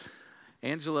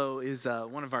Angelo is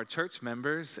one of our church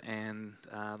members, and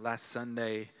last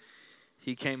Sunday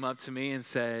he came up to me and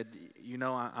said,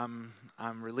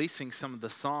 I'm releasing some of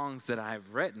the songs that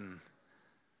I've written.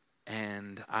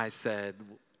 And I said,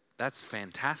 that's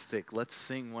fantastic. Let's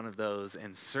sing one of those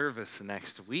in service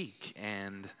next week.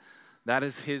 And that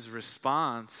is his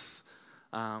response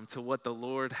to what the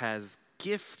Lord has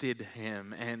gifted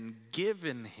him and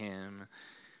given him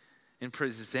in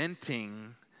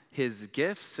presenting his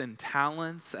gifts and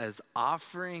talents as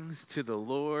offerings to the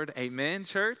Lord. Amen,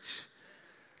 church?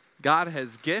 God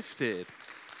has gifted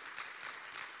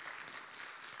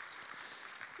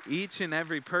each and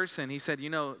every person. He said,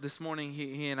 this morning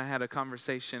he and I had a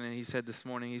conversation, and he said,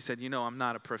 I'm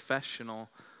not a professional.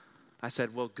 I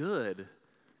said, well, good.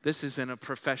 This isn't a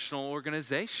professional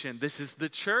organization. This is the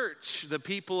church, the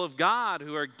people of God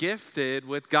who are gifted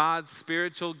with God's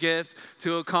spiritual gifts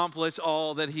to accomplish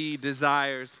all that he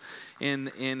desires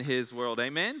in his world.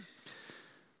 Amen?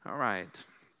 All right.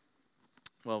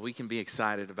 Well, we can be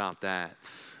excited about that.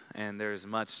 And there's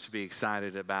much to be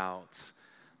excited about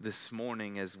this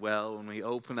morning as well, when we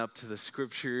open up to the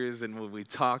scriptures and when we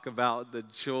talk about the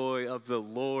joy of the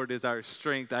Lord is our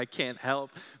strength. I can't help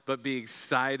but be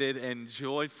excited and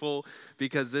joyful,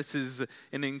 because this is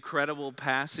an incredible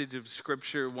passage of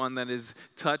scripture, one that has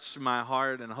touched my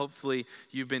heart, and hopefully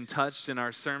you've been touched in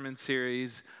our sermon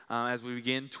series as we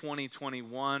begin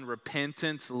 2021,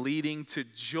 repentance leading to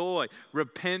joy.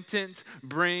 Repentance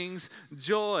brings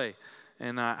joy.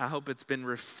 And I hope it's been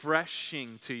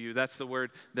refreshing to you. That's the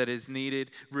word that is needed.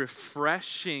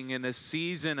 Refreshing in a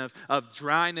season of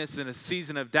dryness, in a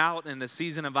season of doubt, in a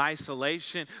season of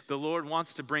isolation. The Lord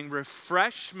wants to bring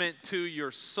refreshment to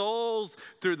your souls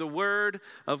through the word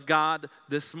of God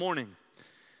this morning.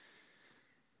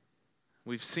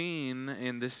 We've seen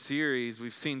in this series,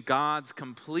 God's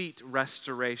complete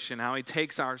restoration, how he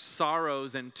takes our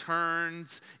sorrows and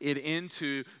turns it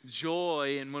into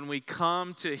joy. And when we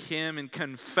come to him in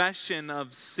confession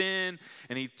of sin,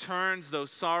 and he turns those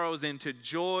sorrows into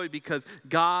joy because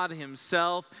God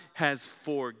himself has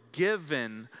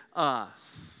forgiven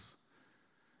us.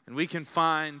 And we can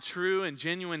find true and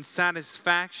genuine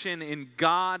satisfaction in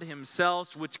God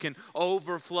himself, which can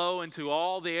overflow into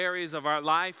all the areas of our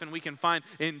life. And we can find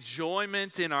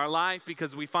enjoyment in our life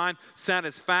because we find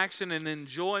satisfaction and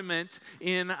enjoyment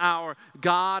in our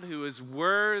God, who is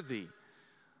worthy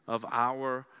of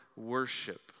our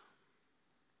worship.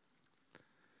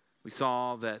 We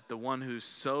saw that the one who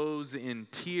sows in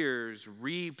tears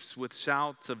reaps with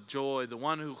shouts of joy. The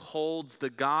one who holds the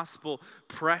gospel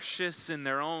precious in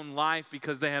their own life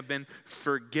because they have been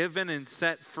forgiven and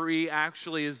set free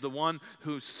actually is the one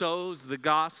who sows the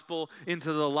gospel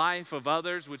into the life of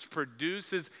others, which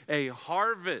produces a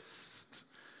harvest.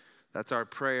 That's our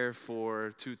prayer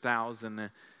for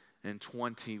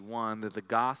 2021, that the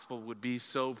gospel would be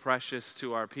so precious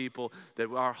to our people,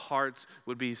 that our hearts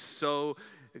would be so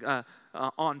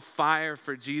on fire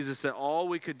for Jesus, that all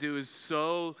we could do is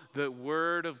sow the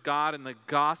word of God and the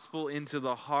gospel into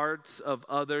the hearts of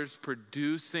others,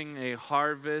 producing a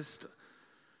harvest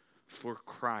for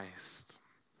Christ.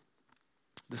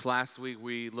 This last week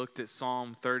we looked at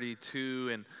Psalm 32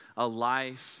 and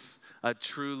a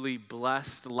truly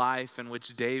blessed life, in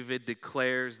which David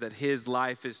declares that his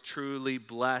life is truly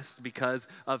blessed because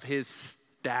of his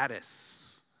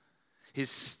status, his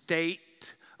state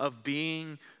of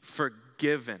being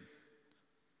forgiven.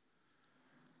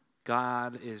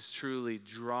 God is truly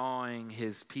drawing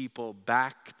his people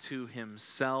back to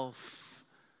himself.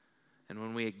 And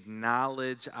when we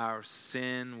acknowledge our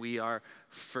sin, we are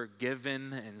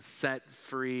forgiven and set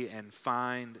free and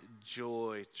find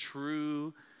joy,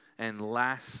 true and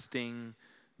lasting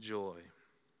joy.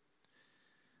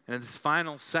 And in this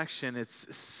final section,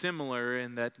 it's similar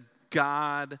in that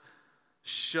God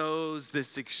shows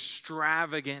this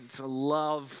extravagant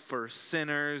love for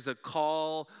sinners, a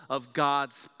call of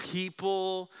God's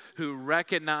people who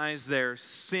recognize their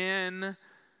sin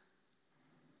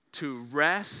to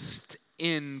rest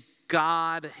in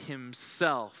God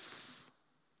himself,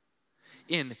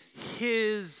 in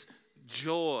his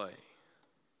joy.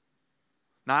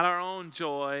 Not our own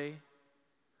joy,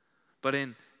 but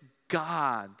in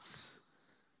God's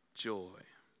joy.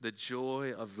 The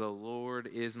joy of the Lord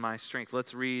is my strength.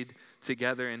 Let's read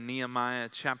together in Nehemiah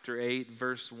chapter 8,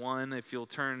 verse 1. If you'll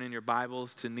turn in your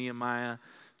Bibles to Nehemiah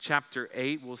chapter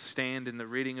 8, we'll stand in the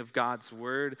reading of God's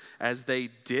word. As they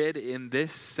did in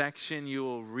this section, you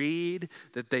will read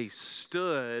that they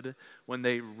stood when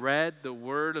they read the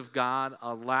word of God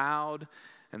aloud,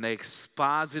 and they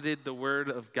exposited the word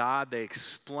of God. They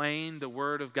explained the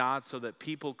word of God so that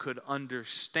people could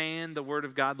understand the word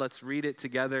of God. Let's read it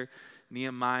together.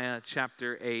 Nehemiah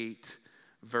chapter 8,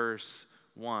 verse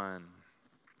 1.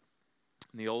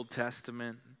 In the Old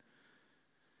Testament,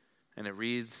 and it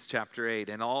reads, chapter 8,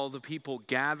 and all the people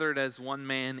gathered as one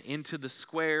man into the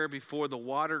square before the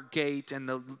water gate,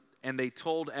 and they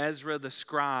told Ezra the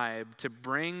scribe to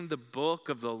bring the book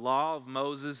of the law of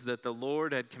Moses that the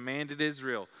Lord had commanded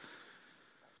Israel.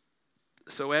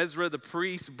 So Ezra the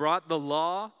priest brought the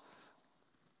law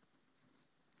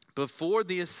before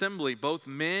the assembly, both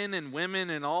men and women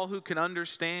and all who could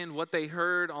understand what they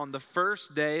heard on the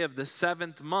first day of the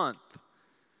 7th month.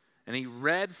 And he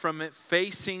read from it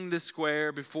facing the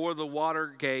square before the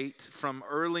water gate from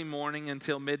early morning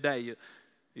until midday.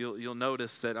 You'll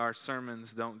notice that our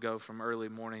sermons don't go from early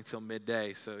morning till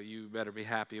midday, so you better be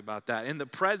happy about that. In the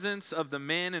presence of the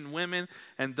men and women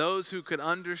and those who could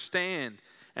understand,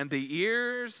 and the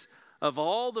ears of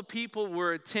all the people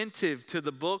were attentive to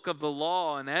the book of the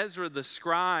law, and Ezra the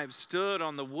scribe stood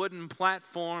on the wooden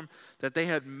platform that they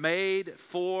had made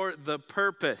for the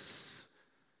purpose.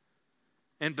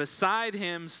 And beside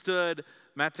him stood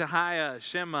Mattaniah,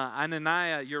 Shema,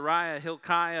 Ananiah, Uriah,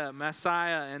 Hilkiah,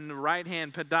 Messiah, and the right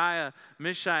hand Pedaiah,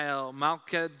 Mishael,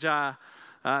 Malchijah,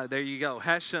 there you go,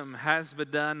 Hashem,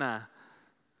 Hasbadana,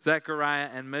 Zechariah,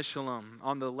 and Meshullam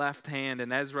on the left hand.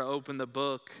 And Ezra opened the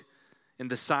book in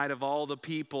the sight of all the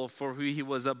people, for he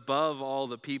was above all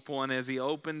the people. And as he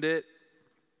opened it,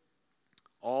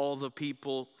 all the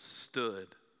people stood.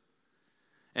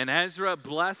 And Ezra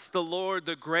blessed the Lord,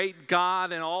 the great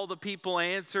God, and all the people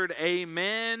answered,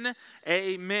 Amen,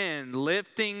 Amen,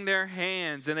 lifting their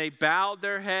hands. And they bowed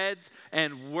their heads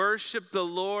and worshiped the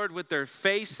Lord with their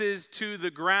faces to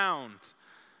the ground.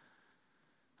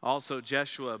 Also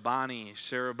Jeshua, Bani,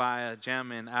 Sherebiah,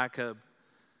 Jamin, Akab,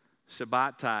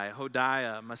 Shabbatai,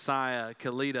 Hodiah, Messiah,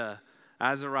 Kelita,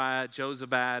 Azariah,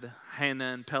 Jozabad,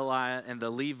 Hanan, Peliah, and the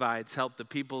Levites helped the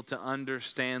people to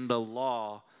understand the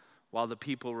law while the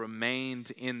people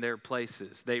remained in their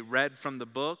places. They read from the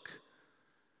book,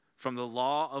 from the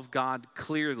law of God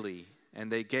clearly, and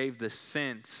they gave the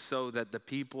sense so that the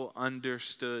people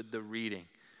understood the reading.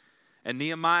 And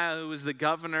Nehemiah, who was the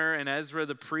governor, and Ezra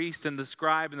the priest, and the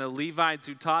scribe, and the Levites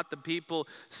who taught the people,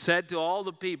 said to all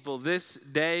the people, This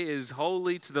day is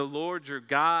holy to the Lord your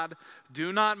God.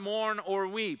 Do not mourn or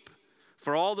weep.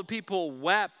 For all the people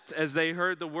wept as they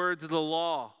heard the words of the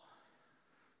law.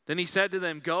 Then he said to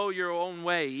them, Go your own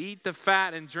way, eat the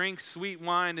fat and drink sweet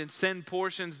wine, and send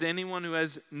portions to anyone who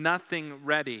has nothing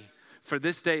ready. For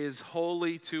this day is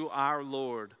holy to our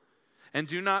Lord. And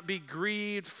do not be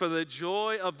grieved, for the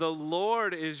joy of the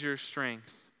Lord is your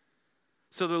strength.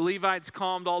 So the Levites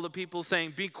calmed all the people,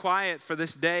 saying, Be quiet, for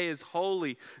this day is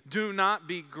holy. Do not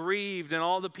be grieved. And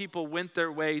all the people went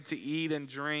their way to eat and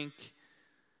drink,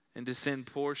 and to send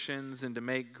portions, and to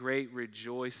make great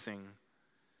rejoicing,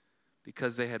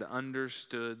 because they had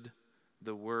understood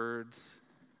the words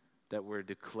that were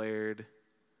declared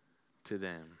to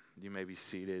them. You may be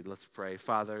seated. Let's pray.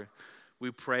 Father, we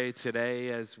pray today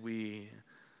as we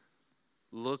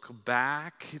look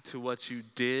back to what you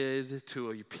did to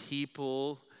a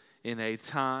people in a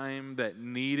time that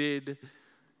needed,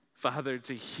 Father,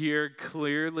 to hear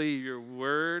clearly your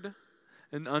word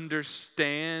and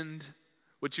understand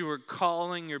what you were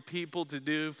calling your people to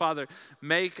do. Father,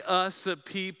 make us a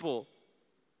people,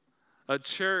 a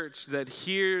church that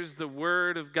hears the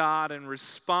word of God and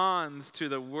responds to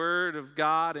the word of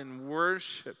God in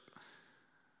worship,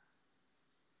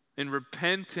 in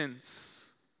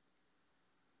repentance,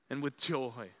 and with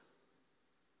joy.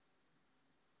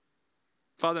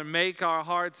 Father, make our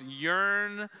hearts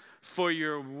yearn for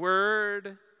your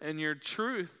word and your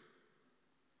truth.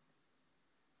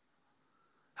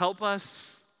 Help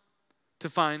us to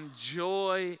find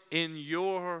joy in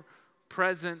your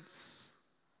presence.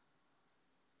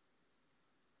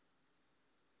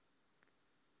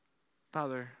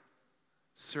 Father,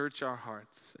 search our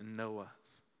hearts and know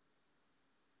us.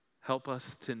 Help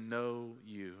us to know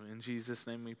you. In Jesus'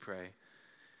 name we pray.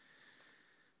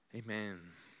 Amen.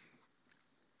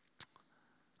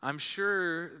 I'm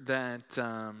sure that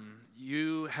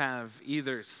you have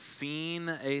either seen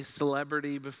a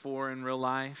celebrity before in real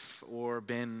life or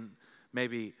been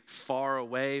maybe far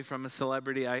away from a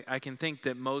celebrity. I can think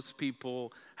that most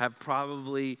people have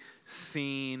probably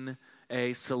seen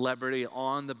a celebrity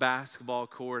on the basketball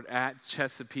court at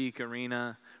Chesapeake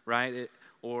Arena, right?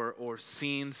 Or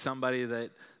seen somebody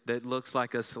that looks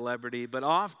like a celebrity. But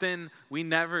often we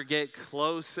never get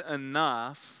close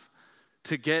enough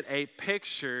to get a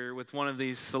picture with one of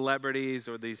these celebrities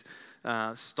or these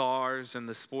stars in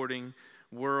the sporting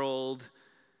world.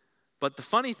 But the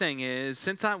funny thing is,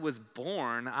 since I was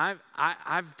born,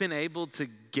 I've been able to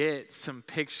get some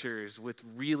pictures with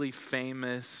really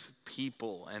famous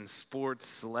people and sports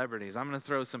celebrities. I'm going to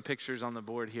throw some pictures on the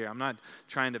board here. I'm not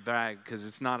trying to brag because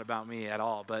it's not about me at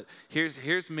all. But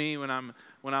here's me when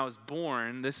I was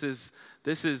born. This is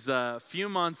a few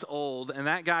months old, and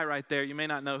that guy right there, you may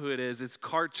not know who it is. It's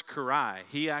Karch Karai.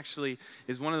 He actually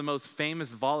is one of the most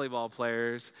famous volleyball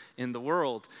players in the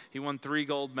world. He won 3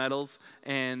 gold medals,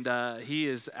 and he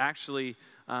is actually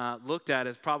looked at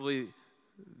as probably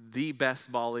the best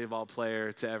volleyball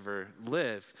player to ever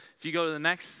live. If you go to the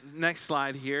next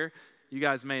slide here, you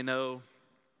guys may know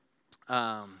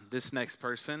this next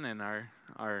person in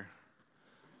our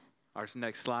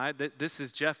next slide. This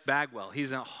is Jeff Bagwell.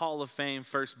 He's a Hall of Fame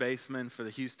first baseman for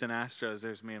the Houston Astros.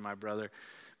 There's me and my brother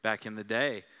back in the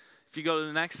day. If you go to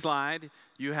the next slide,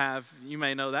 you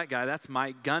may know that guy. That's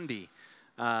Mike Gundy.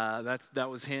 That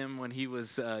was him when he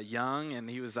was young, and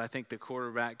he was, I think, the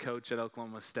quarterback coach at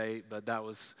Oklahoma State. But that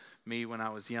was me when I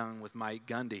was young with Mike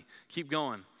Gundy. Keep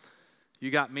going.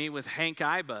 You got me with Hank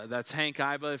Iba. That's Hank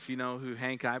Iba. If you know who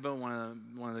Hank Iba,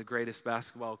 one of the greatest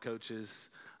basketball coaches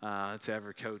to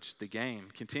ever coach the game.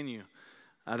 Continue.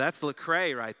 That's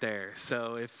Lecrae right there.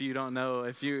 So if you don't know,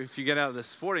 if you get out of the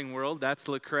sporting world, that's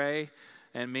Lecrae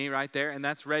and me right there. And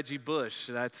that's Reggie Bush.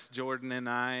 That's Jordan and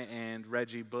I and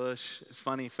Reggie Bush.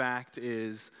 Funny fact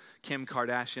is Kim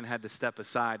Kardashian had to step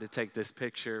aside to take this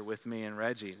picture with me and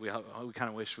Reggie. We kind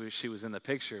of wish she was in the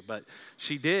picture, but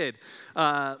she did.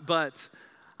 But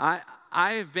I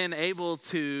have been able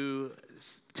to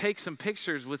take some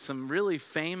pictures with some really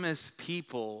famous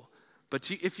people.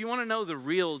 But if you want to know the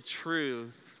real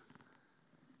truth,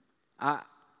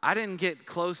 I didn't get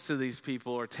close to these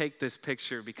people or take this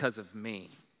picture because of me.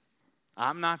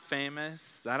 I'm not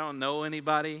famous. I don't know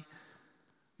anybody.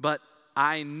 But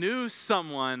I knew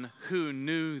someone who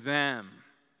knew them,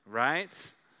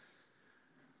 right?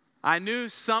 I knew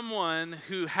someone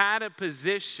who had a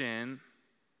position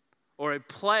or a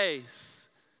place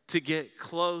to get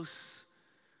close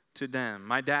to them.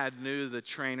 My dad knew the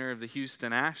trainer of the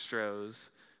Houston Astros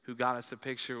who got us a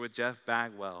picture with Jeff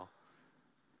Bagwell.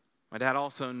 My dad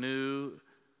also knew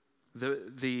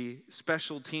the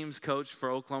special teams coach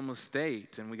for Oklahoma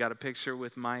State, and we got a picture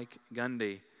with Mike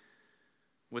Gundy.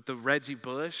 With the Reggie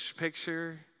Bush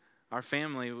picture,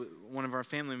 one of our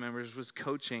family members was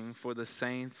coaching for the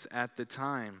Saints at the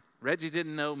time. Reggie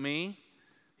didn't know me.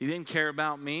 He didn't care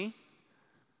about me.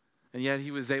 And yet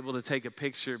he was able to take a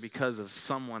picture because of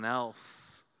someone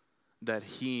else that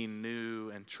he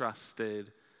knew and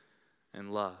trusted and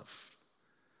loved.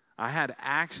 I had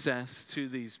access to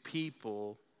these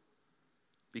people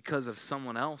because of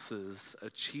someone else's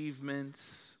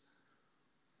achievements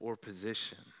or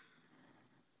position.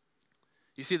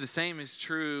 You see, the same is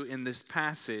true in this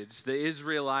passage. The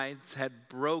Israelites had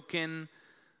broken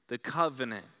the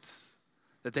covenant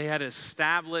that they had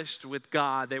established with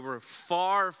God. They were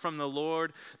far from the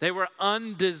Lord. They were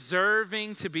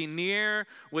undeserving to be near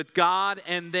with God,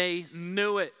 and they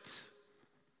knew it.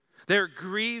 They're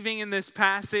grieving in this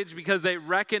passage because they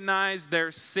recognize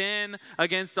their sin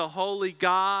against a holy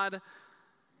God.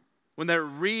 When they're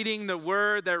reading the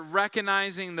word, they're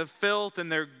recognizing the filth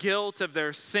and their guilt of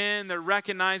their sin. They're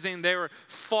recognizing they were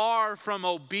far from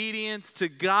obedience to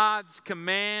God's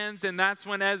commands. And that's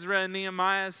when Ezra and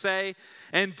Nehemiah say,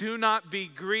 "And do not be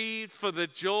grieved, for the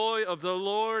joy of the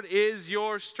Lord is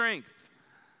your strength."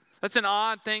 That's an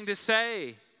odd thing to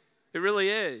say. It really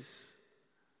is.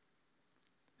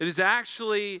 It is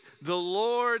actually the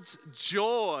Lord's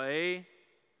joy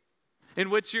in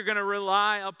which you're going to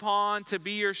rely upon to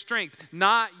be your strength,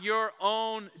 not your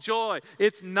own joy.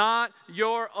 It's not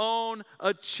your own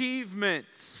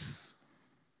achievements.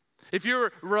 If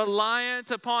you're reliant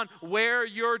upon where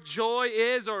your joy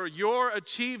is or your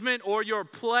achievement or your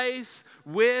place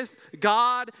with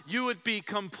God, you would be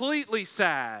completely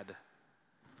sad.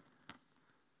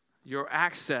 Your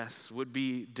access would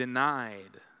be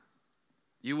denied.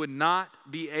 You would not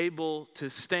be able to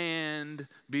stand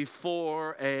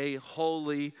before a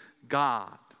holy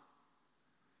God.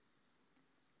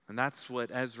 And that's what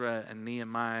Ezra and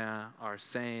Nehemiah are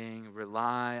saying.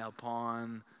 Rely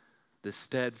upon the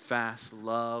steadfast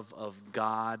love of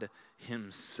God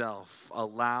Himself.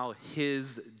 Allow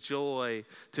His joy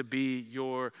to be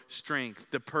your strength.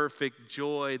 The perfect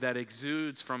joy that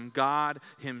exudes from God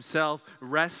Himself.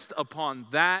 Rest upon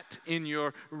that in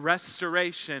your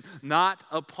restoration, not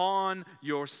upon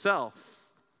yourself.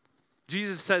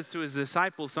 Jesus says to His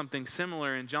disciples something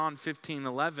similar in John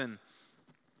 15:11.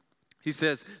 He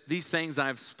says, these things I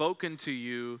have spoken to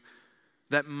you,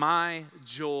 that my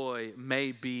joy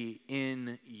may be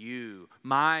in you.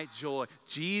 My joy,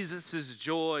 Jesus'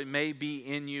 joy may be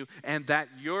in you, and that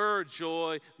your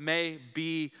joy may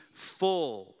be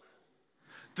full.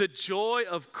 The joy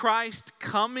of Christ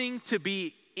coming to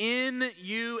be in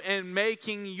you and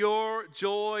making your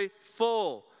joy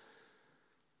full.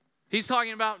 He's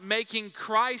talking about making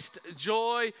Christ's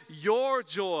joy your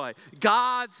joy,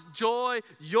 God's joy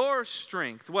your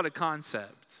strength. What a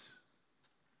concept.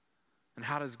 And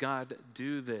how does God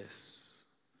do this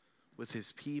with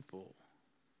his people?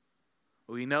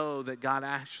 We know that God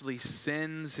actually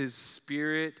sends his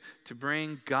Spirit to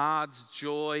bring God's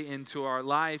joy into our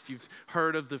life. You've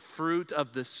heard of the fruit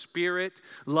of the Spirit,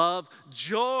 love,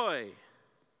 joy.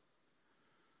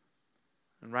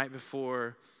 And right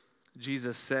before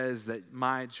Jesus says that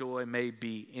my joy may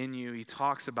be in you, he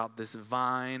talks about this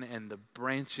vine and the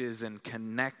branches and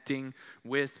connecting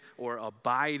with or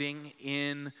abiding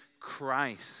in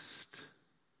Christ.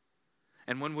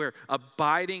 And when we're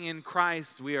abiding in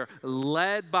Christ, we are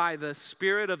led by the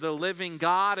Spirit of the living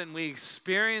God, and we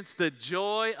experience the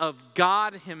joy of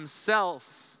God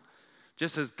himself.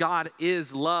 Just as God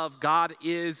is love, God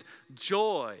is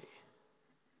joy.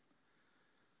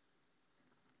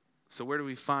 So where do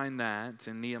we find that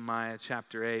in Nehemiah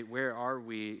chapter 8? Where are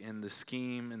we in the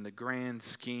scheme, in the grand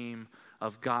scheme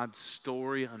of God's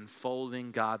story unfolding,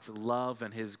 God's love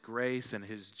and his grace and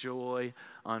his joy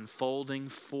unfolding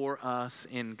for us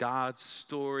in God's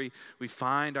story? We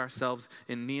find ourselves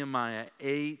in Nehemiah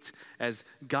 8 as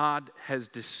God has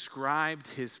described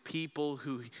his people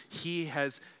who he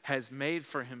has made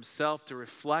for himself to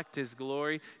reflect his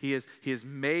glory. He has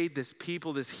made this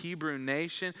people, this Hebrew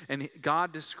nation, and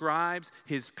God describes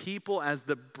his people as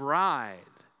the bride.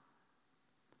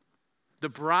 The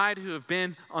bride who have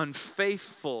been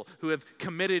unfaithful, who have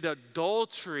committed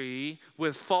adultery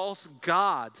with false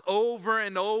gods. Over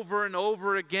and over and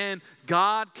over again,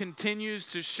 God continues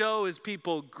to show his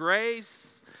people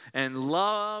grace and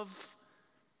love,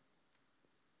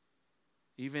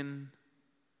 even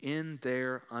in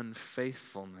their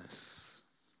unfaithfulness.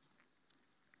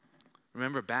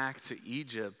 Remember back to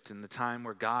Egypt in the time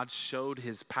where God showed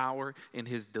his power in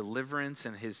his deliverance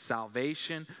and his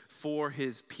salvation for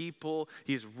his people.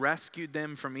 He has rescued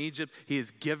them from Egypt. He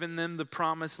has given them the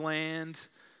promised land.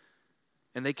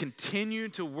 And they continue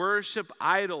to worship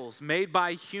idols made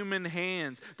by human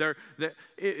hands.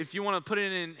 If you want to put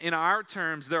it in our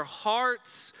terms, their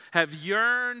hearts have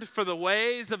yearned for the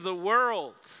ways of the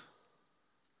world.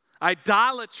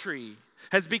 Idolatry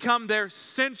has become their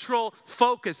central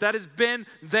focus. That has been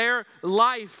their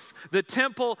life. The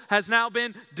temple has now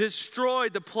been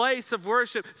destroyed. The place of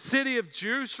worship, city of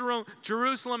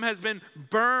Jerusalem has been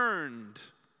burned.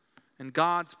 And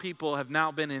God's people have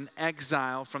now been in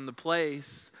exile from the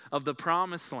place of the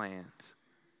promised land.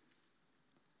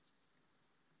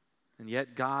 And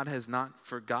yet God has not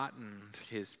forgotten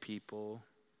his people.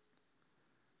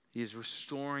 He is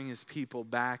restoring his people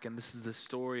back, and this is the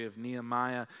story of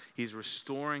Nehemiah. He's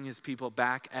restoring his people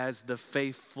back as the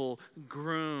faithful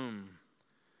groom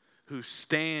who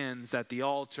stands at the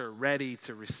altar ready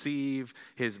to receive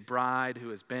his bride who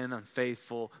has been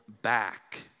unfaithful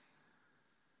back.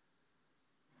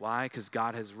 Why? Because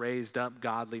God has raised up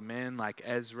godly men like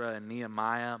Ezra and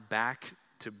Nehemiah back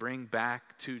to bring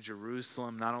back to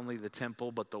Jerusalem not only the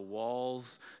temple but the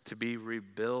walls to be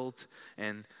rebuilt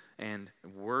and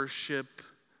worship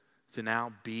to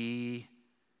now be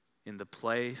in the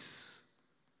place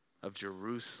of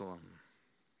Jerusalem.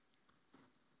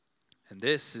 And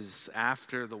this is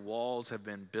after the walls have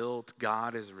been built.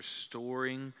 God is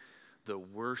restoring the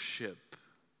worship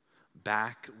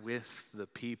back with the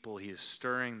people. He is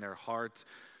stirring their hearts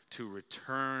to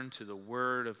return to the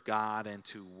Word of God and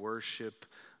to worship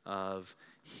of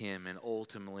Him, and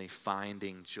ultimately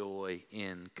finding joy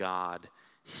in God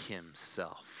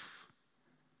Himself.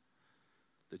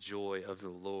 The joy of the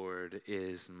Lord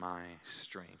is my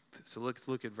strength. So let's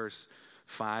look at verse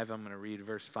 5. I'm going to read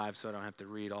verse 5 so I don't have to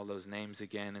read all those names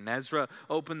again. And Ezra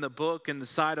opened the book in the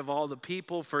sight of all the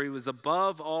people, for he was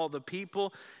above all the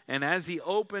people. And as he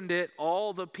opened it,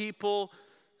 all the people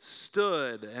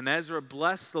stood. And Ezra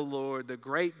blessed the Lord, the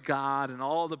great God. And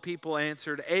all the people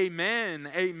answered, Amen,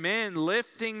 Amen,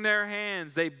 lifting their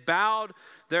hands. They bowed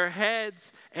their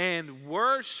heads and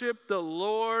worshiped the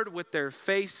Lord with their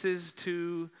faces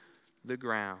to the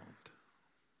ground.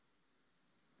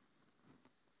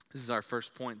 This is our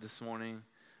first point this morning,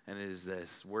 and it is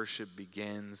this: worship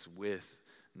begins with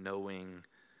knowing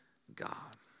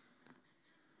God.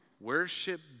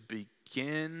 Worship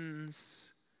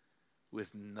begins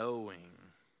with knowing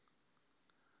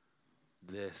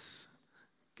this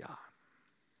God.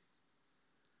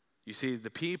 You see, the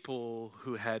people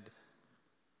who had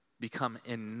become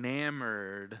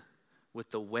enamored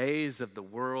with the ways of the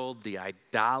world, the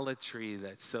idolatry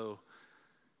that so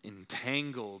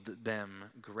entangled them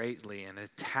greatly and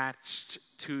attached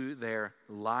to their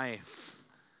life,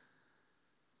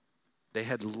 they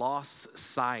had lost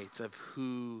sight of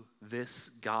who this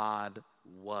God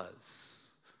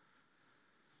was.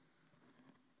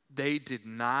 They did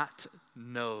not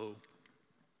know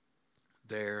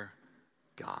their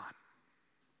God.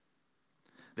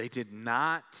 They did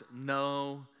not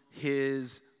know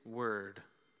his word.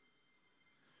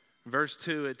 Verse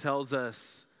 2, it tells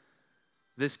us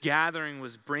this gathering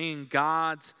was bringing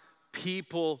God's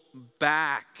people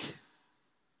back.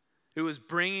 It was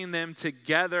bringing them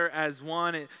together as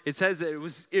one. It says that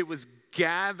it was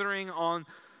gathering on,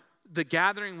 the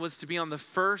gathering was to be on the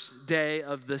first day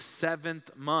of the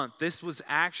 7th month. This was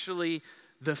actually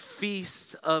the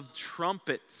Feast of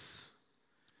Trumpets.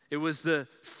 It was the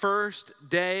first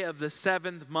day of the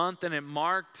 7th month, and it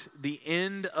marked the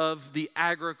end of the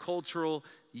agricultural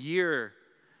year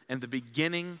and the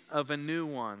beginning of a new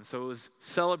one. So it was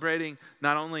celebrating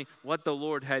not only what the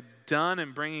Lord had done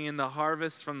and bringing in the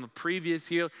harvest from the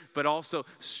previous year, but also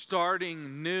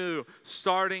starting new,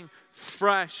 starting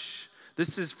fresh.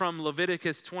 This is from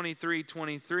Leviticus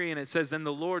 23:23, and it says, "Then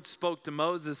the Lord spoke to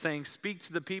Moses, saying, Speak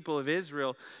to the people of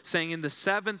Israel, saying, In the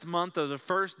 7th month of the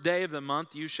first day of the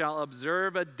month, you shall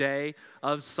observe a day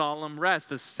of solemn rest,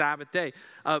 the Sabbath day,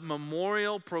 a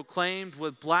memorial proclaimed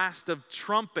with blast of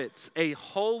trumpets, a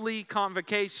holy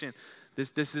convocation."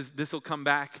 This will come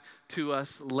back to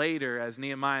us later as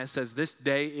Nehemiah says, this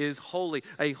day is holy,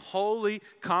 a holy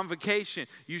convocation.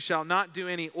 You shall not do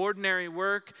any ordinary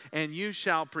work, and you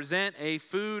shall present a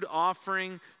food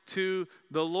offering to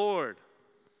the Lord.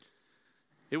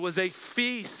 It was a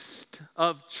feast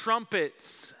of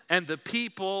trumpets, and the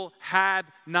people had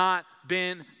not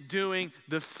been doing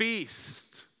the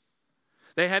feast.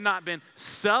 They had not been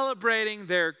celebrating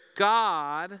their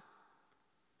God,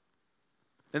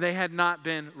 and they had not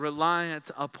been reliant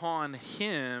upon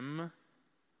him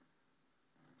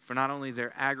for not only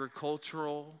their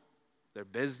agricultural, their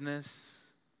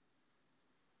business,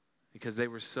 because they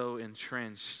were so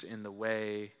entrenched in the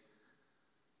way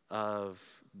of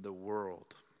the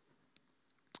world.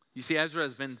 You see, Ezra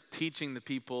has been teaching the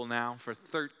people now for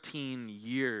 13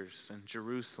 years in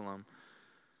Jerusalem.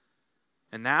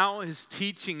 And now his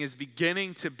teaching is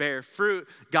beginning to bear fruit.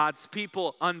 God's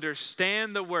people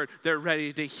understand the word. They're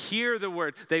ready to hear the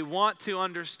word. They want to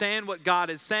understand what God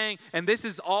is saying. And this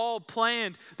is all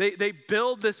planned. They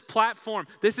build this platform.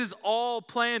 This is all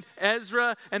planned.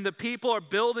 Ezra and the people are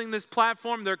building this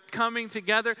platform. They're coming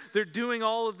together. They're doing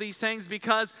all of these things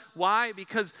because, why?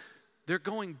 Because they're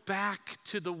going back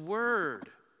to the word.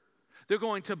 They're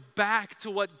going back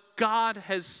to what God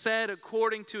has said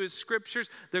according to his scriptures.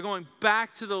 They're going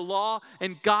back to the law,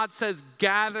 and God says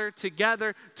gather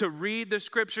together to read the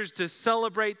scriptures, to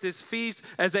celebrate this feast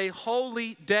as a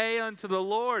holy day unto the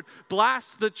Lord.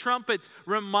 Blast the trumpets.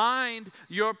 Remind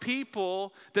your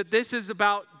people that this is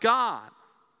about God.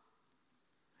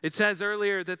 It says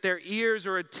earlier that their ears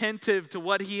are attentive to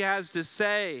what he has to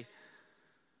say.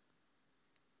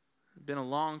 Been a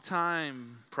long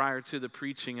time prior to the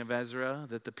preaching of Ezra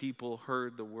that the people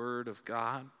heard the word of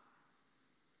God.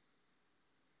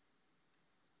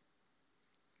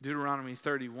 Deuteronomy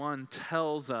 31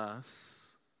 tells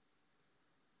us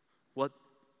what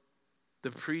the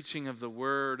preaching of the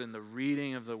word and the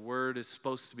reading of the word is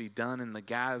supposed to be done in the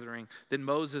gathering. Then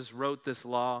Moses wrote this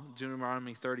law,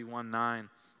 Deuteronomy 31:9.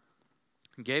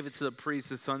 And gave it to the priests,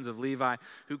 the sons of Levi,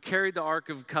 who carried the ark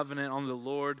of covenant on the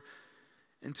Lord,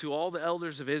 and to all the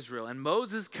elders of Israel. And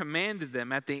Moses commanded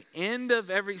them at the end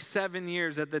of every 7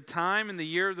 years, at the time in the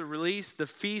year of the release, the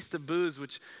Feast of Booths,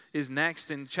 which is next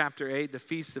in chapter 8, the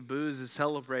Feast of Booths is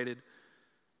celebrated.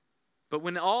 But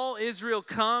when all Israel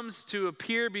comes to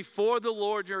appear before the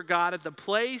Lord your God at the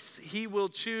place he will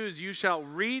choose, you shall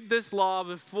read this law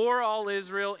before all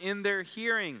Israel in their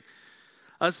hearing.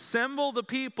 Assemble the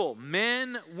people,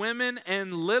 men, women,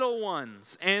 and little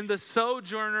ones, and the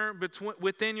sojourner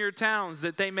within your towns,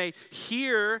 that they may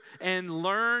hear and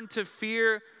learn to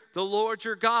fear the Lord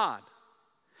your God.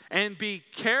 And be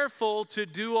careful to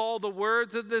do all the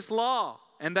words of this law,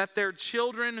 and that their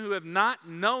children who have not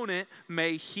known it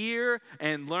may hear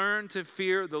and learn to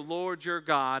fear the Lord your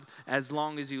God as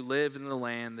long as you live in the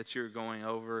land that you're going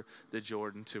over the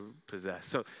Jordan to possess.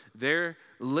 So they're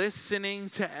listening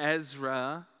to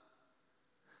Ezra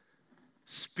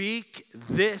speak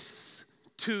this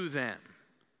to them.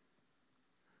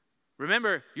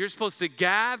 Remember, you're supposed to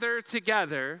gather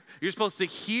together. You're supposed to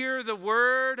hear the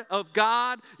word of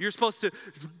God. You're supposed to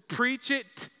preach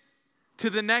it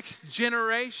to the next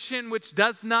generation, which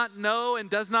does not know and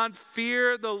does not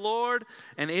fear the Lord.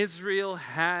 And Israel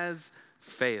has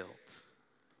failed.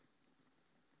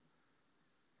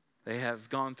 They have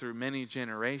gone through many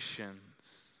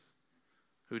generations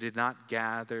who did not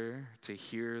gather to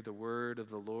hear the word of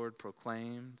the Lord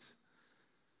proclaimed.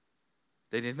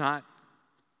 They did not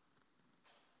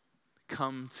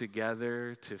come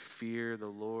together to fear the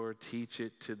Lord, teach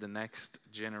it to the next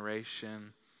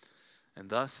generation, and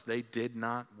thus they did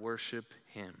not worship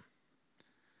him.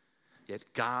 Yet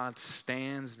God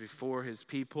stands before his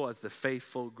people as the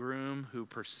faithful groom who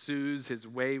pursues his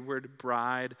wayward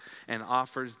bride and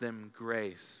offers them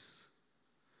grace.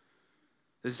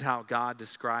 This is how God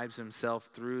describes himself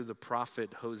through the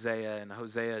prophet Hosea in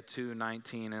Hosea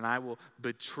 2:19. And I will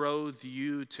betroth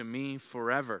you to me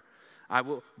forever. I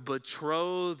will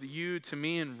betroth you to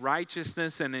me in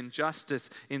righteousness and in justice,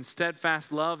 in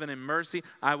steadfast love and in mercy.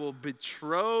 I will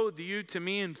betroth you to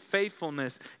me in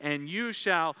faithfulness, and you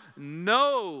shall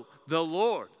know the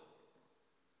Lord.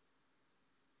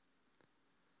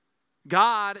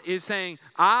 God is saying,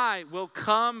 I will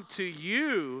come to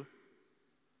you,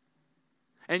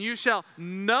 and you shall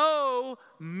know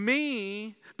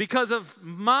me because of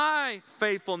my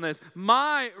faithfulness,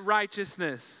 my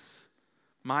righteousness,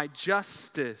 my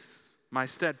justice, my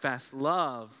steadfast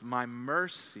love, my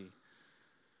mercy.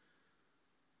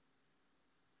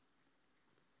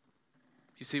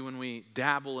 You see, when we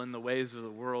dabble in the ways of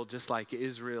the world, just like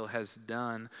Israel has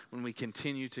done, when we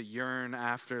continue to yearn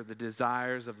after the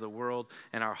desires of the world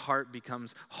and our heart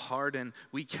becomes hardened,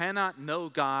 we cannot know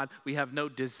God, we have no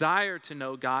desire to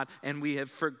know God, and we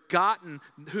have forgotten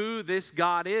who this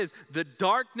God is. The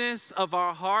darkness of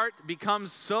our heart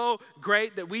becomes so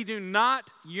great that we do not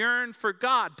yearn for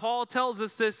God. Paul tells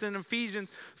us this in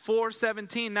Ephesians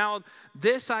 4:17. Now,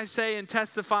 this I say and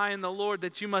testify in the Lord,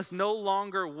 that you must no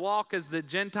longer walk as the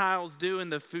Gentiles do in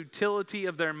the futility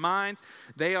of their minds.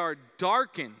 They are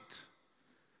darkened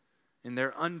in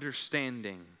their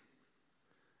understanding,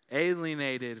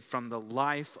 alienated from the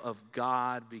life of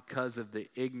God because of the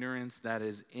ignorance that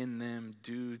is in them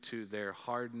due to their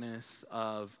hardness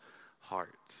of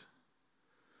heart.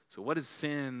 So what does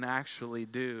sin actually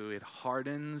do? It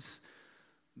hardens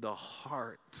the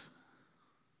heart.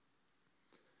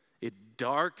 It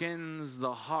darkens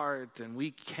the heart, and we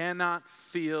cannot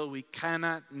feel, we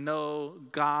cannot know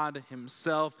God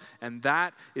himself. And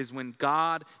that is when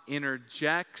God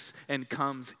interjects and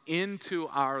comes into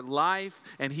our life,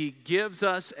 and he gives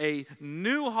us a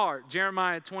new heart.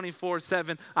 Jeremiah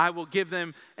 24:7, I will give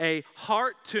them a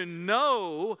heart to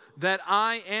know that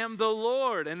I am the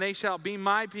Lord, and they shall be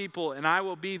my people, and I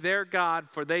will be their God,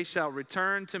 for they shall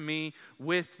return to me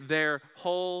with their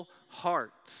whole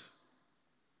heart.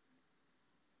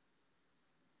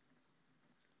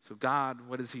 So God,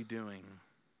 what is he doing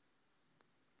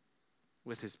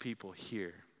with his people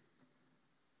here?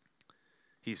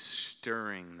 He's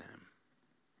stirring them.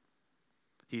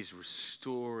 He's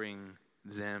restoring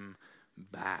them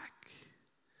back.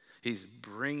 He's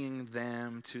bringing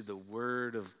them to the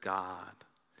word of God.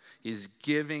 He's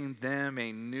giving them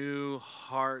a new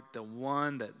heart, the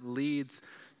one that leads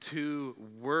to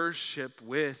worship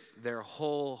with their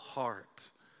whole heart.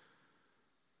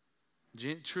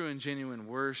 True and genuine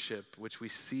worship, which we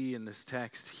see in this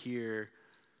text here,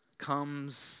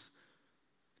 comes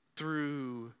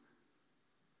through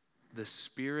the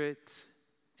Spirit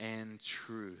and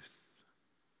truth.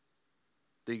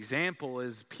 The example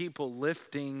is people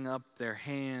lifting up their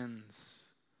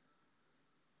hands,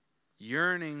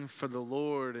 yearning for the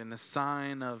Lord in a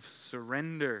sign of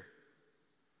surrender.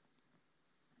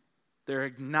 Their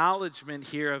acknowledgement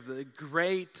here of the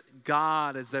great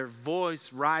God as their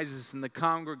voice rises and the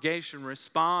congregation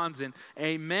responds in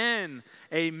amen,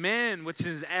 amen, which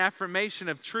is affirmation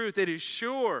of truth. It is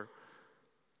sure.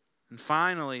 And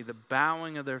finally, the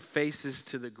bowing of their faces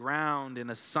to the ground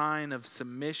in a sign of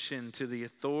submission to the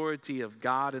authority of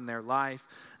God in their life,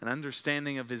 an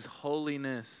understanding of his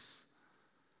holiness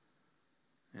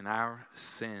and our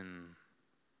sin.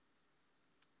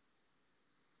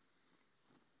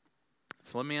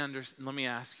 So let me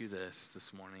ask you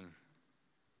this morning.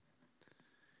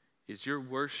 Is your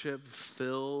worship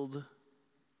filled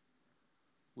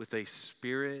with a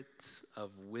spirit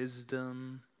of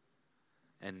wisdom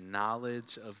and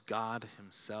knowledge of God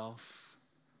himself?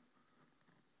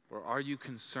 Or are you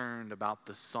concerned about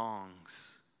the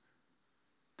songs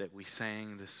that we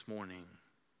sang this morning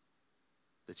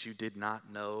that you did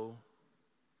not know?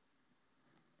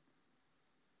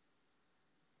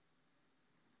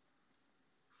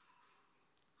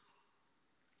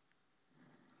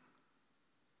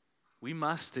 we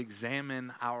must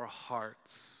examine our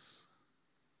hearts.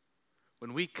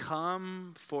 When we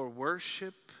come for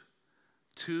worship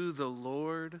to the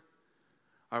Lord,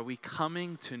 are we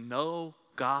coming to know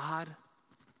God?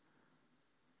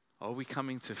 Or are we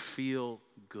coming to feel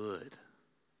good?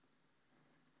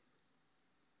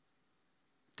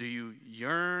 Do you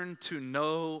yearn to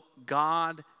know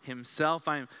God himself?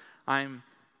 I'm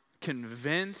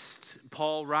convinced,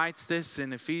 Paul writes this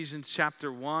in Ephesians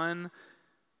chapter 1,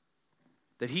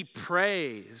 that he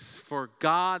prays for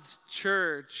God's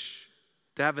church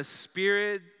to have a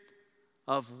spirit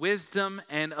of wisdom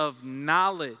and of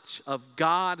knowledge of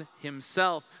God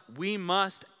himself. We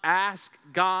must ask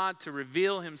God to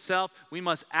reveal himself. We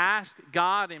must ask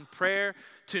God in prayer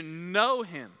to know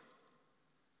him,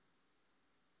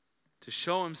 to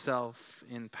show himself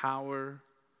in power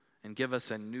and give us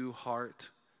a new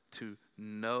heart to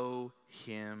know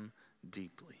him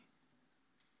deeply.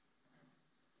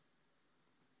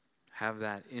 Have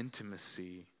that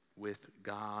intimacy with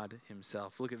God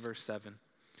himself. Look at verse 7.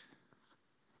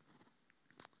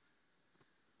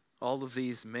 All of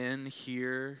these men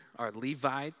here are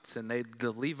Levites, and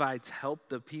the Levites helped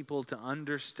the people to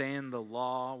understand the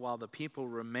law. While the people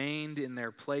remained in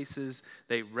their places,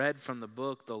 they read from the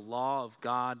book the law of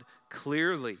God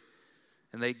clearly.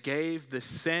 And they gave the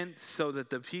sense so that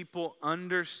the people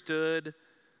understood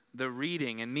the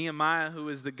reading. And Nehemiah, who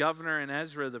is the governor, and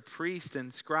Ezra, the priest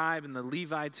and scribe, and the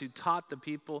Levites who taught the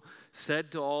people,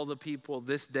 said to all the people,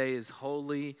 "This day is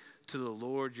holy to the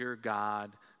Lord your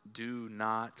God. Do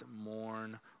not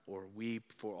mourn or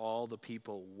weep," for all the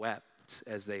people wept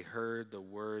as they heard the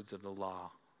words of the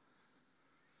law.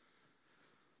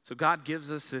 So God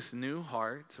gives us this new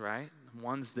heart, right?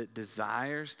 One that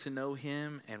desires to know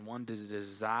him and one that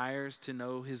desires to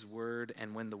know his word.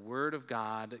 And when the word of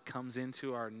God comes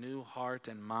into our new heart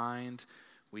and mind,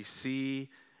 we see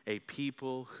a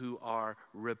people who are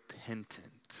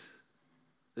repentant.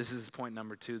 This is point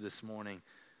number 2 this morning.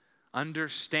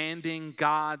 Understanding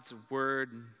God's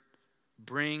word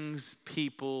brings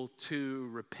people to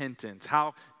repentance.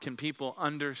 How can people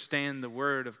understand the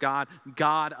word of God?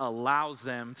 God allows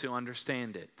them to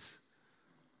understand it.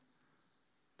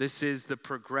 This is the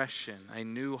progression. A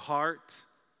new heart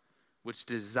which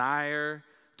desire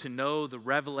to know the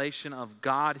revelation of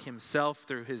God himself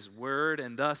through his word,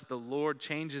 and thus the Lord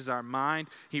changes our mind.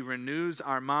 He renews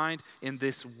our mind in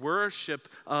this worship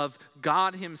of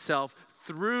God himself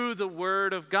through the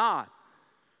word of God.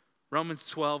 Romans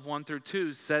 12, 1 through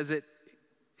 2 says it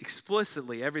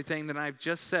explicitly, everything that I've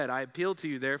just said. I appeal to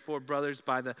you, therefore, brothers,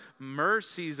 by the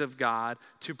mercies of God,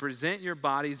 to present your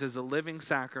bodies as a living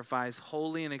sacrifice,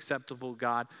 holy and acceptable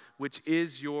God, which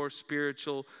is your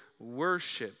spiritual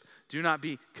worship. Do not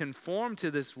be conformed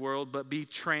to this world, but be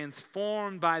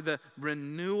transformed by the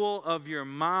renewal of your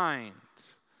mind,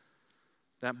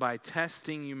 that by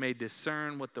testing you may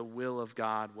discern what the will of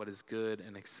God, what is good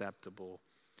and acceptable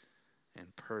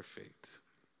and perfect.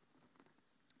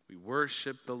 We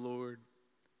worship the Lord.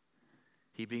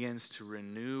 He begins to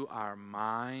renew our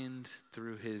mind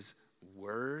through his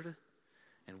word,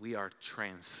 and we are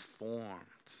transformed.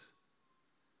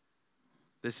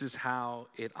 This is how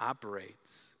it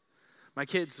operates. My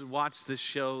kids watch this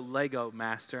show, Lego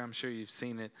Master. I'm sure you've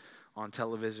seen it on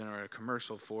television or a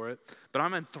commercial for it. But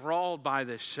I'm enthralled by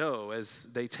this show as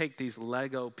they take these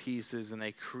Lego pieces and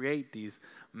they create these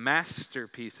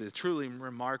masterpieces, truly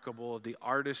remarkable, of the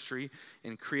artistry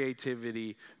and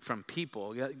creativity from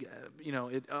people. You know,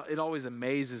 it always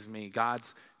amazes me,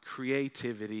 God's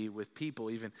creativity with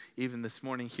people. Even this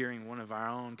morning, hearing one of our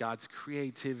own, God's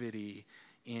creativity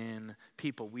in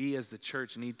people. We as the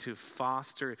church need to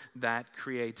foster that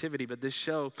creativity. But this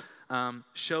show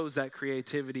shows that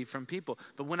creativity from people.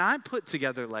 But when I put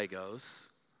together Legos,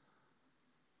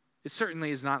 it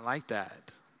certainly is not like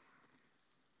that.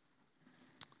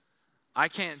 I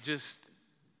can't just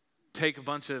take a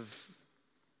bunch of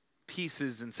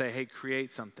pieces and say, hey,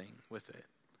 create something with it.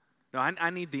 No, I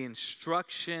need the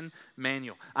instruction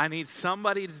manual. I need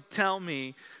somebody to tell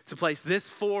me to place this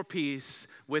 4-piece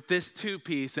with this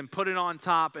 2-piece and put it on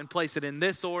top and place it in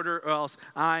this order, or else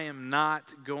I am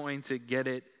not going to get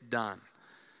it done.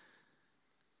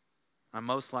 I'm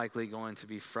most likely going to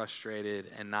be frustrated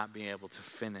and not be able to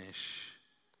finish.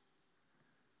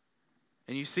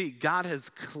 And you see, God has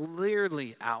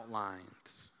clearly outlined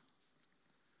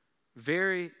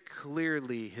very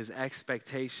clearly his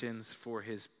expectations for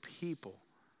his people,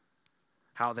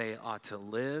 how they ought to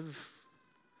live,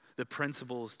 the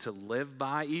principles to live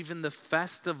by, even the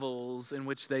festivals in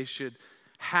which they should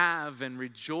have and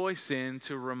rejoice in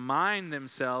to remind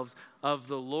themselves of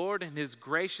the Lord and his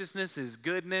graciousness, his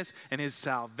goodness, and his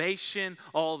salvation,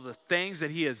 all the things that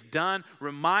he has done,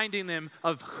 reminding them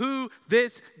of who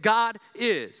this God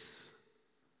is.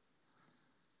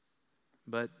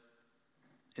 But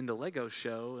in the Lego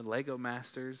show and Lego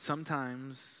Masters,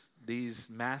 sometimes these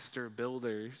master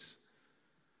builders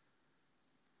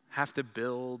have to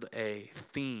build a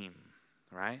theme,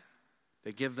 right?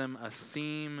 They give them a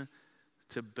theme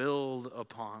to build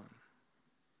upon.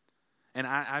 And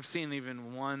I've seen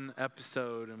even one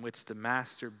episode in which the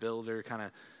master builder kind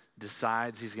of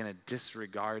decides he's going to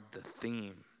disregard the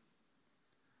theme.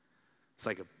 It's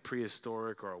like a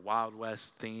prehistoric or a Wild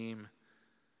West theme.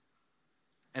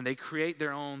 And they create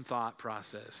their own thought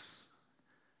process.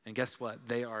 And guess what?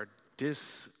 They are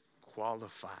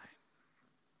disqualified.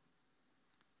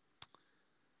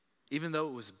 Even though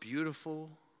it was beautiful,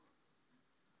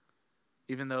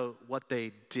 even though what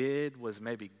they did was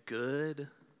maybe good,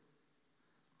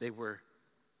 they were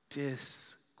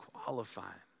disqualified.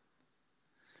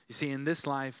 You see, in this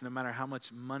life, no matter how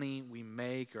much money we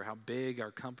make or how big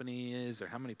our company is or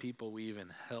how many people we even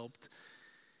helped,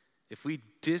 if we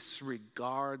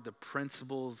disregard the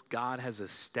principles God has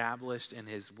established in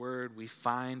his word, we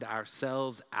find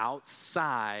ourselves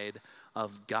outside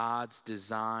of God's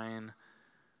design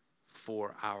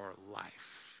for our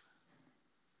life.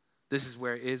 This is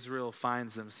where Israel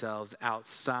finds themselves,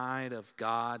 outside of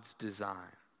God's design.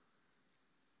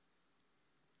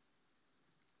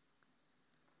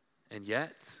 And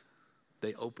yet,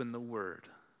 they open the word.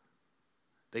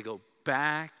 They go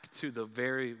back to the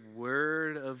very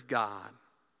word of God.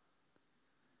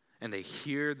 And they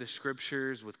hear the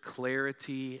scriptures with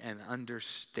clarity and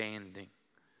understanding.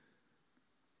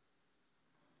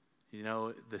 You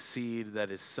know, the seed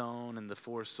that is sown in the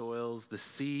four soils, the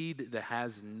seed that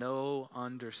has no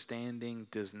understanding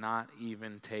does not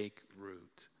even take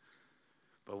root.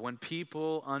 But when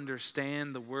people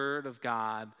understand the word of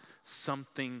God,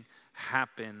 something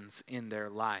happens in their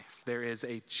life. There is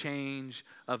a change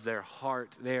of their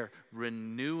heart. They're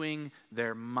renewing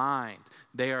their mind.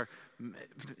 They are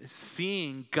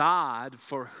seeing God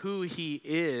for who he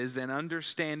is and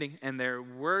understanding, and they're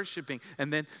worshiping.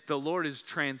 And then the Lord is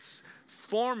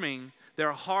transforming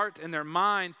their heart and their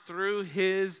mind through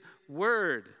his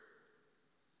word.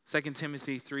 2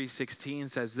 Timothy 3:16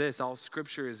 says this: all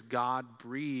scripture is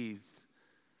God-breathed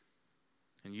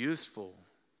and useful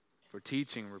for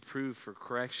teaching, reproof, for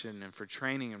correction, and for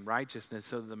training in righteousness,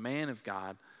 so that the man of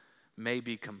God may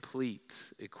be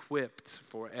complete, equipped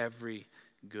for every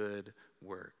good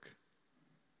work.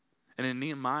 And in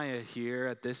Nehemiah here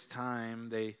at this time,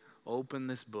 they open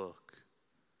this book.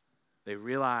 They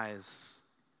realize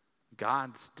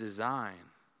God's design.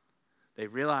 They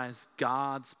realize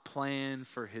God's plan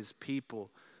for his people.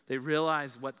 They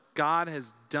realize what God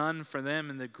has done for them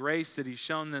and the grace that he's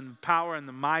shown them, the power and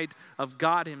the might of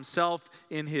God himself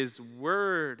in his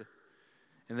word.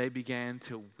 And they began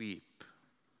to weep.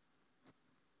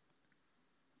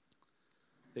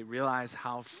 They realize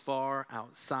how far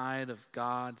outside of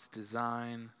God's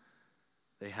design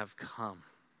they have come.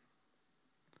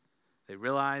 They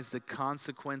realize the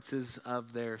consequences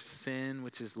of their sin,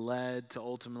 which has led to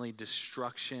ultimately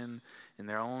destruction in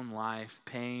their own life,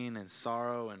 pain and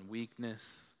sorrow and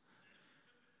weakness.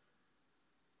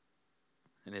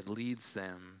 And it leads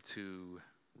them to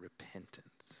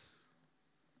repentance.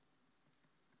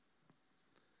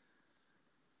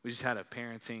 We just had a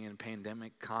parenting and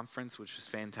pandemic conference, which was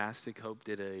fantastic. Hope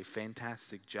did a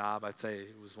fantastic job. I'd say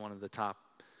it was one of the top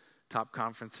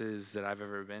conferences that I've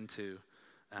ever been to.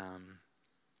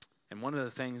 And one of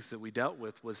the things that we dealt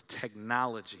with was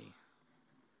technology.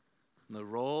 The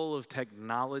role of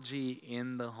technology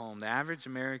in the home. The average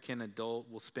American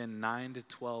adult will spend 9 to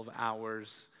 12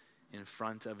 hours in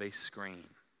front of a screen.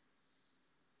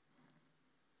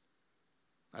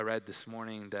 I read this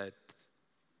morning that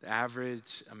the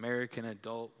average American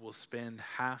adult will spend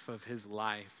half of his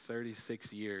life,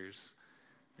 36 years,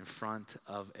 in front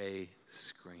of a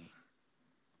screen.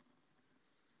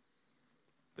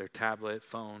 Their tablet,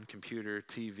 phone, computer,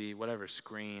 TV, whatever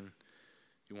screen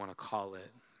you want to call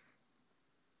it.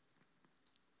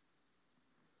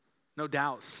 No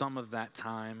doubt some of that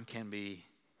time can be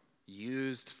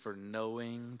used for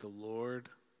knowing the Lord,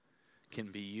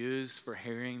 can be used for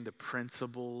hearing the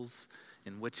principles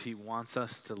in which he wants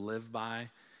us to live by,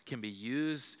 can be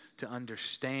used to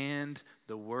understand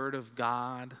the Word of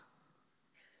God.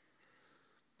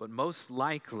 But most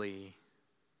likely,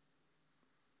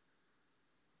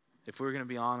 if we're going to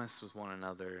be honest with one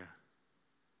another,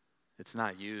 it's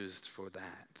not used for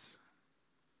that.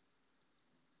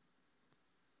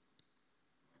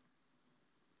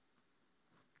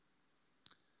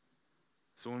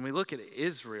 So when we look at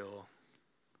Israel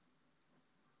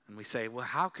and we say, well,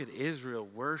 how could Israel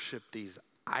worship these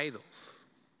idols?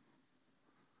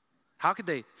 How could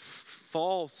they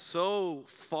fall so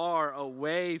far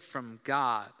away from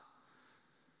God?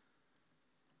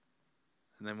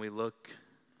 And then we look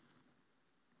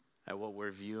at what we're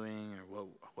viewing or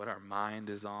what our mind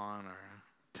is on or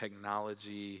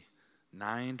technology.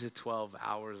 9 to 12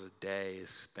 hours a day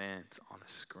is spent on a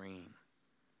screen.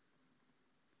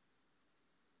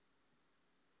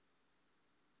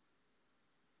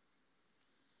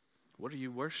 What are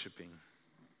you worshiping?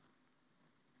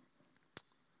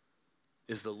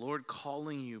 Is the Lord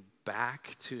calling you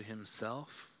back to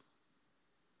himself?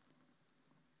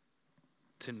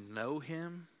 To know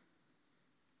him?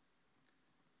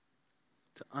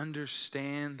 To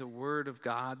understand the word of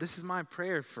God? This is my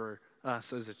prayer for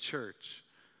us as a church.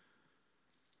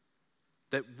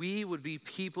 That we would be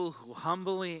people who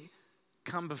humbly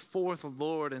come before the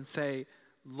Lord and say,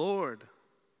 Lord,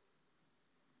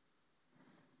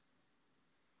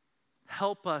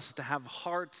 help us to have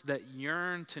hearts that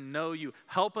yearn to know you.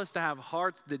 Help us to have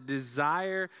hearts that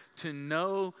desire to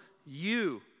know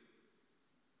you.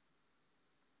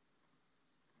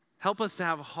 Help us to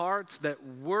have hearts that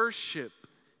worship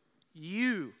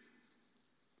you.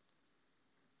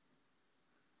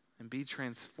 And be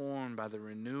transformed by the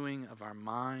renewing of our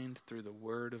mind through the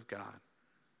word of God.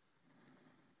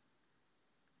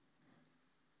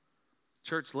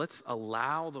 Church, let's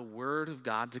allow the word of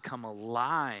God to come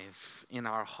alive in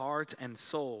our heart and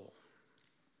soul.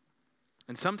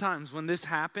 And sometimes when this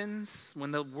happens,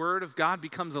 when the word of God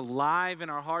becomes alive in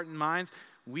our heart and minds,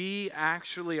 we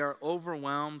actually are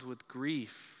overwhelmed with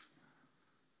grief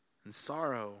and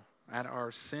sorrow at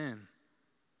our sin.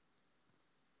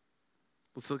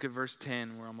 Let's look at verse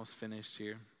 10. We're almost finished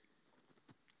here.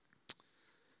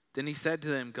 Then he said to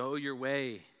them, go your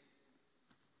way.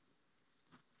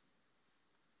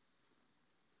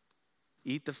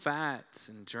 Eat the fat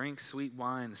and drink sweet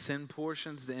wine. Send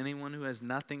portions to anyone who has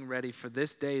nothing ready, for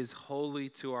this day is holy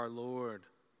to our Lord.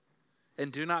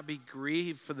 And do not be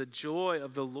grieved, for the joy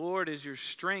of the Lord is your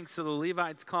strength. So the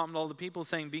Levites calmed all the people,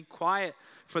 saying, be quiet,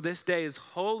 for this day is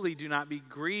holy. Do not be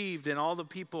grieved. And all the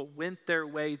people went their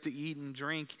way to eat and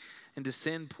drink and to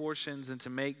send portions and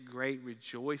to make great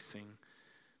rejoicing,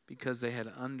 because they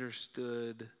had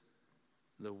understood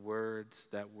the words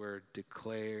that were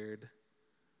declared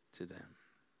to them.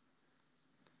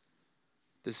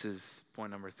 This is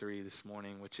point number 3 this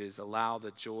morning, which is allow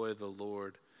the joy of the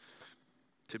Lord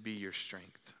to be your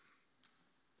strength.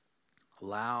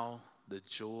 Allow the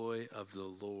joy of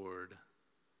the Lord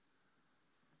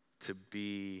to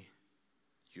be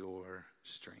your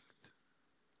strength.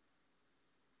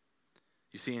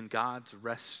 You see, in God's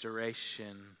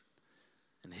restoration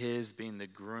and his being the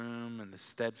groom and the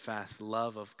steadfast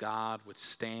love of God, which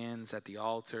stands at the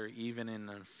altar even in an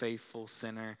unfaithful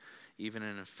sinner, even in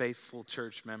an unfaithful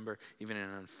church member, even in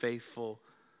an unfaithful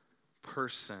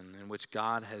person in which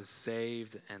God has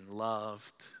saved and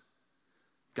loved,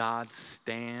 God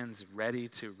stands ready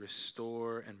to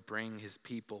restore and bring his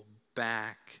people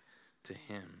back to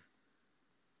him.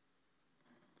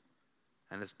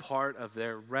 And as part of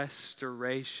their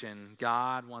restoration,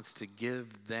 God wants to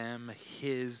give them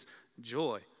his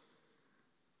joy.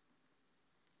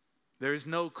 There is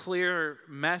no clearer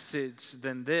message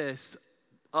than this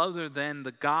other than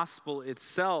the gospel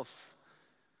itself.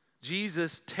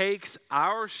 Jesus takes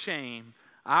our shame,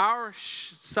 our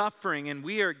suffering, and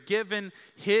we are given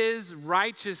his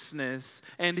righteousness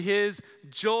and his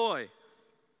joy.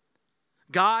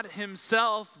 God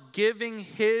himself giving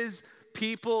his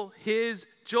people his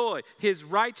joy, his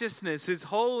righteousness, his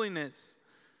holiness,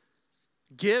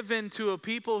 given to a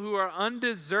people who are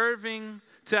undeserving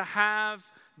to have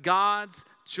God's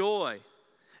joy.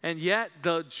 And yet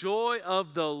the joy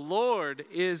of the Lord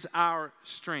is our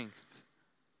strength.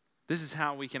 This is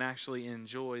how we can actually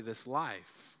enjoy this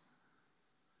life.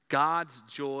 God's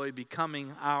joy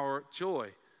becoming our joy.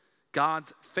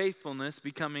 God's faithfulness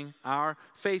becoming our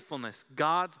faithfulness.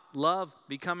 God's love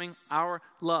becoming our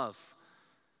love.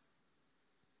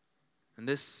 And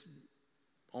this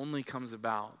only comes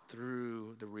about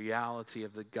through the reality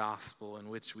of the gospel in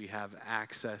which we have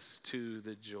access to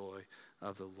the joy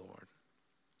of the Lord.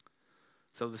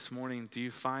 So this morning, do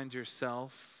you find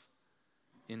yourself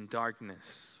in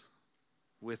darkness,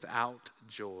 without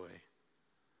joy?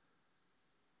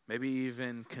 Maybe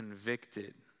even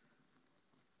convicted,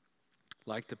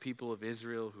 like the people of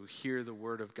Israel who hear the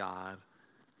word of God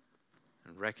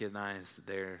and recognize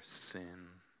their sin.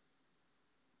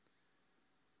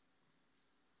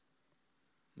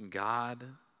 God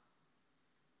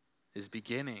is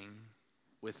beginning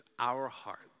with our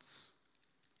hearts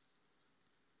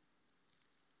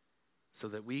so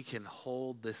that we can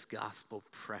hold this gospel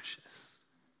precious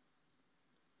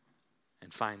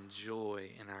and find joy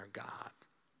in our God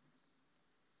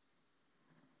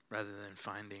rather than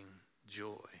finding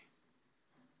joy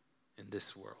in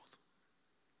this world.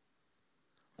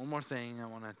 One more thing I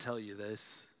want to tell you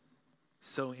this.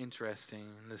 So interesting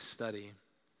in this study,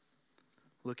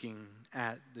 looking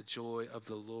at the joy of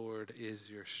the Lord is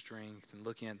your strength and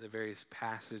looking at the various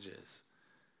passages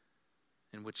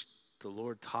in which the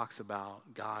Lord talks about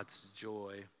God's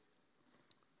joy.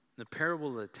 In the parable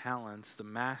of the talents, the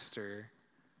master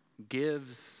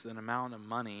gives an amount of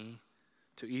money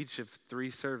to each of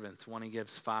 3 servants. One, he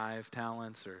gives 5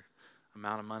 talents or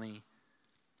amount of money.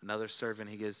 Another servant,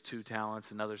 he gives 2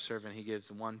 talents. Another servant, he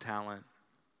gives 1 talent.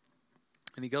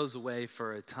 And he goes away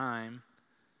for a time,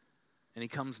 and he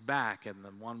comes back, and the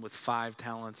one with 5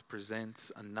 talents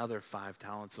presents another 5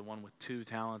 talents. The one with 2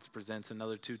 talents presents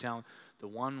another 2 talents. The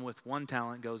one with 1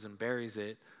 talent goes and buries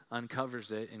it,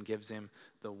 uncovers it, and gives him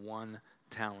the 1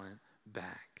 talent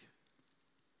back.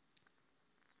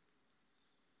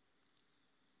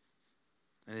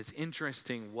 And it's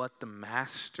interesting what the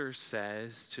master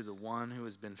says to the one who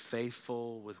has been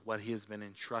faithful with what he has been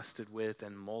entrusted with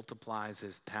and multiplies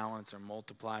his talents or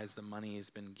multiplies the money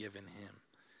he's been given him.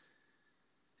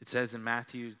 It says in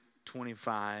Matthew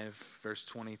 25, verse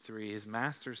 23, his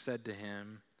master said to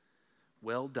him,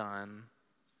 "Well done,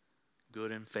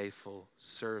 good and faithful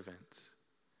servant.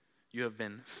 You have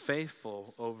been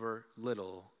faithful over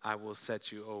little, I will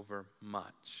set you over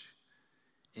much.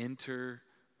 Enter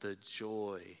the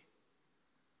joy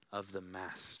of the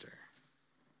master."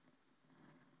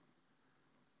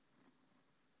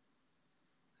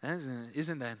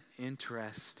 Isn't that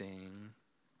interesting?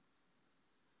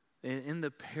 In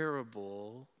the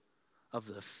parable of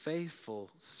the faithful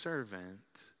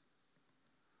servant,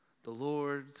 the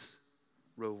Lord's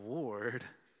reward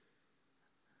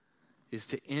is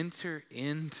to enter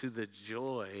into the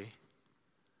joy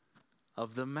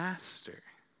of the master.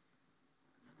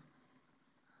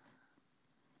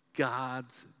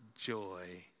 God's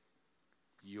joy,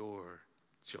 your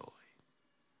joy.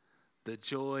 The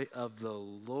joy of the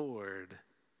Lord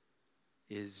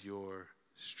is your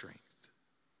strength.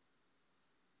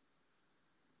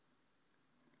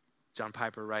 John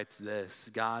Piper writes this: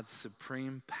 God's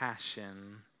supreme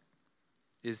passion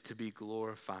is to be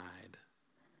glorified,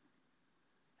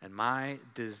 and my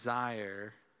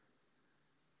desire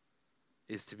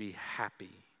is to be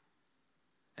happy.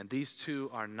 And these two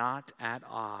are not at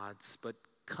odds, but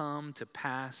come to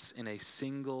pass in a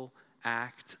single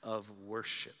act of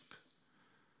worship.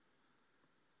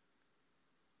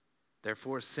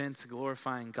 Therefore, since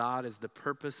glorifying God is the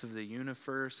purpose of the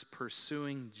universe,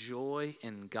 pursuing joy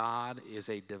in God is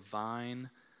a divine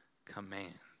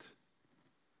command.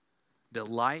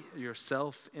 Delight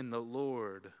yourself in the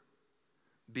Lord.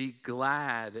 Be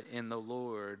glad in the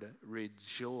Lord.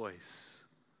 Rejoice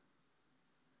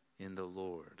in the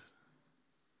Lord.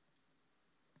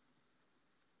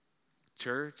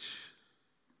 Church,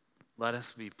 let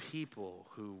us be people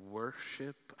who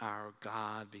worship our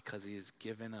God because he has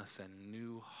given us a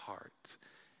new heart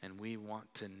and we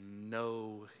want to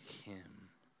know him.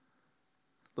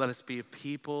 Let us be a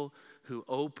people who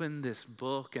open this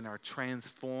book and are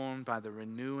transformed by the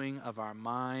renewing of our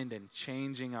mind and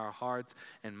changing our hearts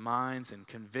and minds and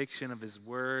conviction of his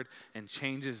word and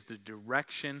changes the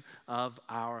direction of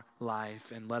our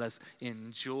life. And let us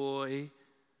enjoy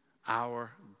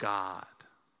our God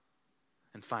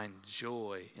and find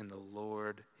joy in the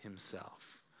Lord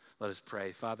himself. Let us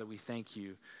pray. Father, we thank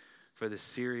you for the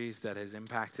series that has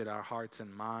impacted our hearts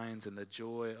and minds and the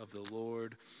joy of the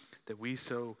Lord that we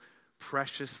so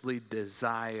preciously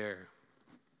desire.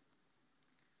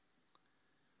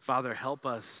 Father, help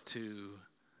us to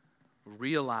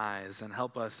realize and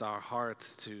help us, our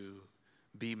hearts, to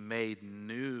be made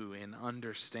new in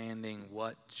understanding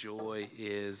what joy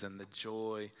is and the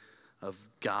joy of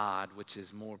God, which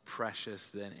is more precious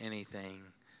than anything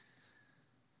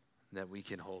that we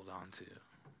can hold on to.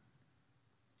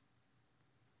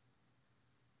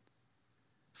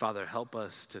 Father, help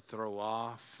us to throw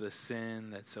off the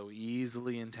sin that so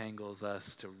easily entangles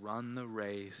us, to run the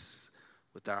race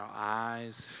with our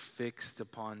eyes fixed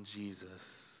upon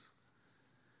Jesus,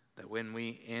 that when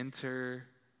we enter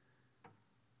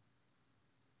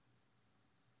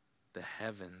the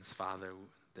heavens, Father,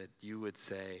 that you would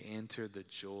say, enter the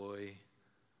joy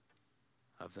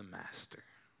of the Master.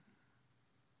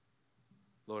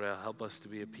 Lord, help us to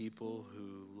be a people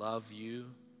who love you,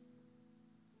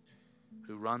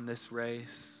 who run this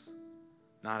race,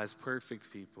 not as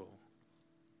perfect people,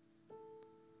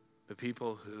 but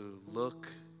people who look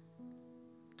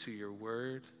to your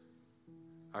word,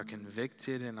 are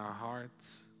convicted in our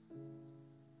hearts,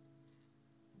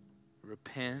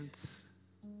 repent,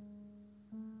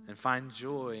 and find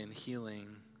joy and healing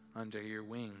under your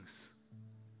wings.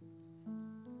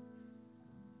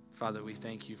 Father, we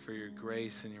thank you for your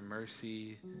grace and your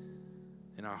mercy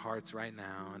in our hearts right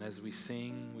now. And as we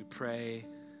sing, we pray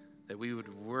that we would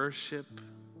worship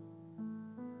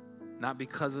not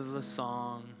because of the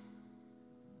song,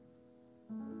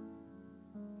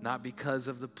 not because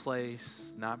of the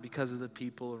place, not because of the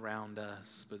people around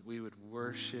us, but we would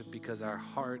worship because our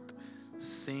heart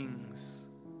sings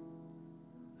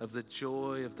of the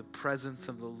joy of the presence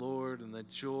of the Lord and the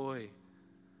joy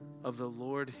of the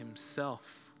Lord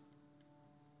himself.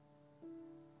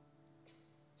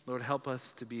 Lord, help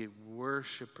us to be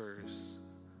worshipers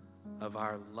of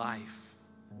our life.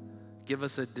 Give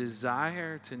us a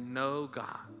desire to know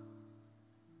God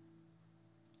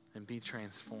and be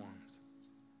transformed.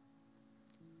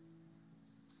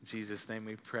 In Jesus' name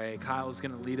we pray. Kyle's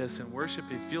going to lead us in worship.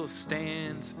 If you'll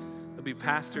stand, there'll be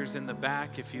pastors in the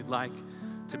back. If you'd like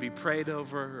to be prayed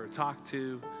over or talked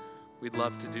to, we'd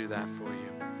love to do that for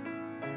you.